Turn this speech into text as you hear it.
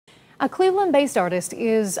A Cleveland-based artist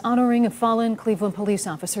is honoring a fallen Cleveland police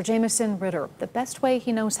officer, Jameson Ritter, the best way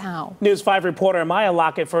he knows how. News 5 reporter Maya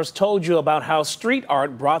Lockett first told you about how street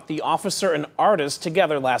art brought the officer and artist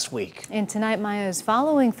together last week. And tonight, Maya is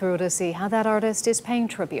following through to see how that artist is paying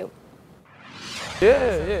tribute.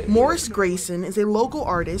 Morris Grayson is a local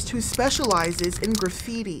artist who specializes in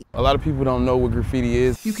graffiti. A lot of people don't know what graffiti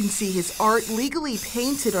is. You can see his art legally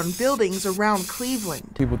painted on buildings around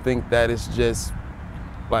Cleveland. People think that it's just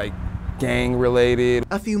like gang related.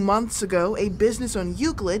 A few months ago, a business on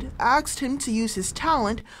Euclid asked him to use his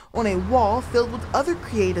talent on a wall filled with other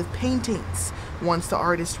creative paintings. Once the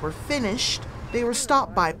artists were finished, they were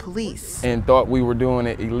stopped by police And thought we were doing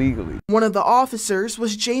it illegally. One of the officers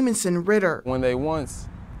was Jameson Ritter. When they once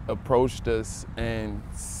approached us and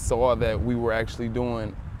saw that we were actually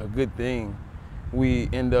doing a good thing, we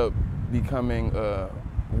end up becoming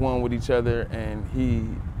one with each other, and he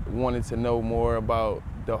wanted to know more about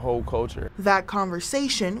the whole culture. That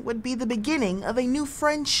conversation would be the beginning of a new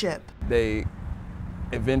friendship. They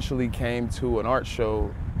eventually came to an art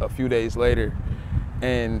show a few days later,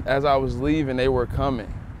 and as I was leaving, they were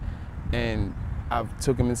coming, and I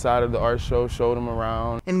took them inside of the art show, showed them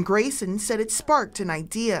around. And Grayson said it sparked an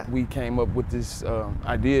idea. We came up with this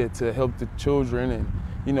idea to help the children and,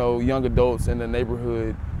 young adults in the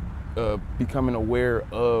neighborhood becoming aware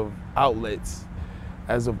of outlets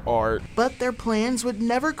as of art. But their plans would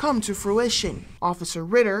never come to fruition. Officer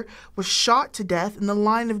Ritter was shot to death in the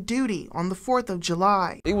line of duty on the 4th of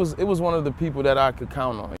July. It was one of the people that I could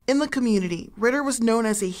count on. In the community, Ritter was known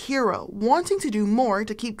as a hero, wanting to do more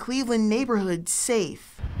to keep Cleveland neighborhoods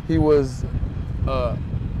safe. He was a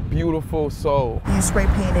beautiful soul. You spray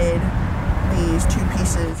painted these two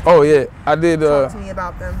pieces. Oh yeah, I did. Talk to me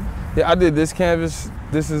about them. Yeah, I did this canvas.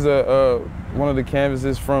 This is one of the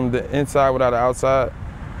canvases from the inside without the outside.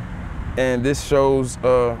 And this shows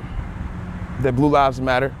that Blue Lives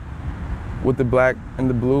Matter with the black and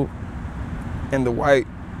the blue and the white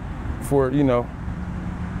for,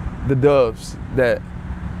 the doves that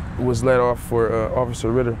was let off for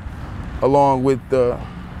Officer Ritter, along with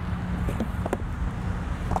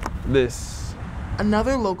this.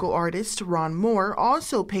 Another local artist, Ron Moore,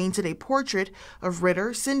 also painted a portrait of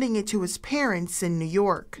Ritter, sending it to his parents in New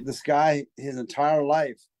York. This guy, his entire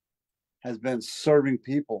life, has been serving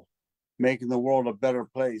people, making the world a better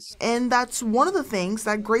place. And that's one of the things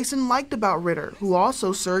that Grayson liked about Ritter, who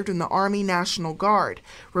also served in the Army National Guard,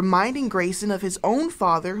 reminding Grayson of his own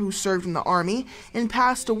father, who served in the Army and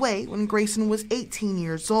passed away when Grayson was 18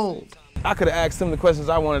 years old. I could have asked him the questions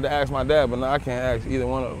I wanted to ask my dad, but no, I can't ask either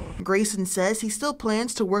one of them. Grayson says he still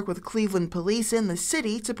plans to work with Cleveland police and the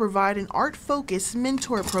city to provide an art-focused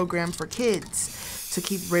mentor program for kids to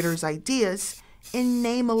keep Ritter's ideas and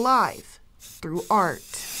name alive through art.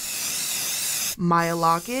 Maya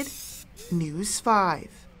Lockett, News 5.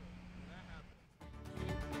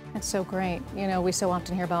 That's so great. We so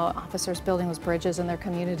often hear about officers building those bridges in their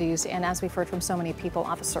communities, and as we've heard from so many people,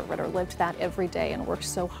 Officer Ritter lived that every day and worked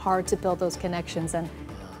so hard to build those connections, and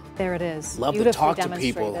there it is. Love to talk to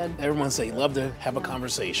people. Everyone say, love to have a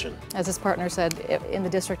conversation. As his partner said, in the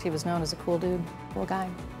district he was known as a cool dude, cool guy.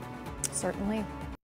 Certainly.